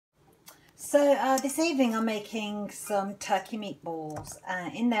So this evening I'm making some turkey meatballs.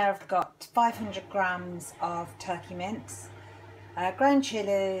 In there I've got 500 grams of turkey mince, ground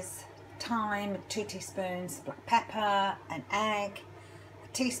chilies, thyme, 2 teaspoons, black pepper, an egg, a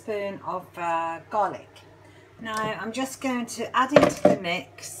teaspoon of garlic. Now I'm just going to add into the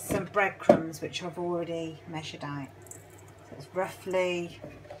mix some breadcrumbs which I've already measured out. So it's roughly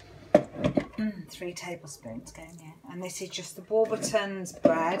 3 tablespoons going in, and this is just the Warburtons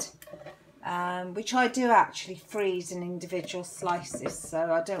bread, which I do actually freeze in individual slices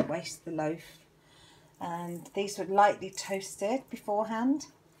so I don't waste the loaf, and these were lightly toasted beforehand.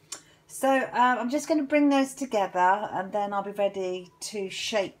 So I'm just going to bring those together and then I'll be ready to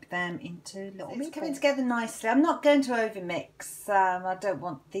shape them into little meatballs. It's coming together nicely. I'm not going to over mix. I don't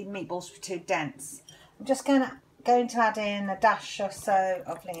want the meatballs to be too dense. I'm just going to add in a dash or so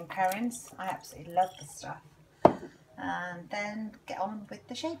of lean parents. I absolutely love this stuff. And then get on with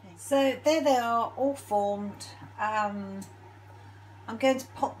the shaping. So there they are, all formed. I'm going to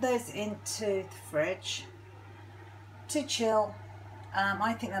pop those into the fridge to chill.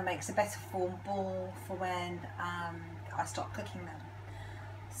 I think that makes a better form ball for when I start cooking them.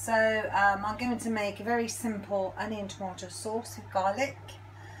 So I'm going to make a very simple onion tomato sauce with garlic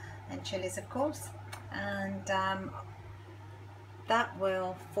and chilies, of course, and that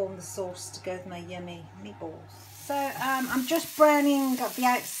will form the sauce to go with my yummy meatballs. So I'm just browning up the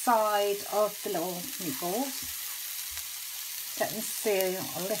outside of the little meatballs. Let them seal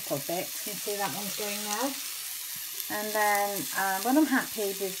a little bit. You can see that one's going there. And then when I'm happy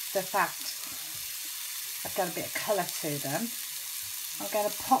with the fact I've got a bit of colour to them, I'm going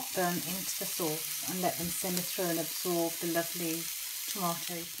to pop them into the sauce and let them simmer through and absorb the lovely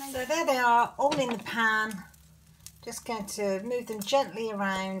tomatoes. So there they are, all in the pan. Just going to move them gently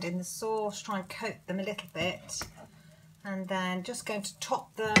around in the sauce, try and coat them a little bit, and then just going to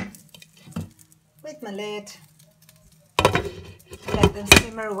top them with my lid. Let them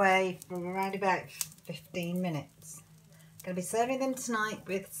simmer away for around about 15 minutes. I'm going to be serving them tonight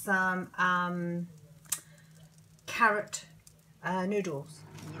with some carrot noodles.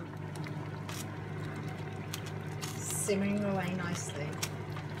 Simmering away nicely.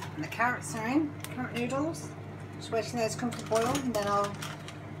 And the carrots are in, carrot noodles. Just waiting those to come to boil, and then I'll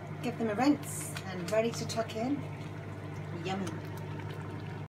give them a rinse and ready to tuck in. Yummy.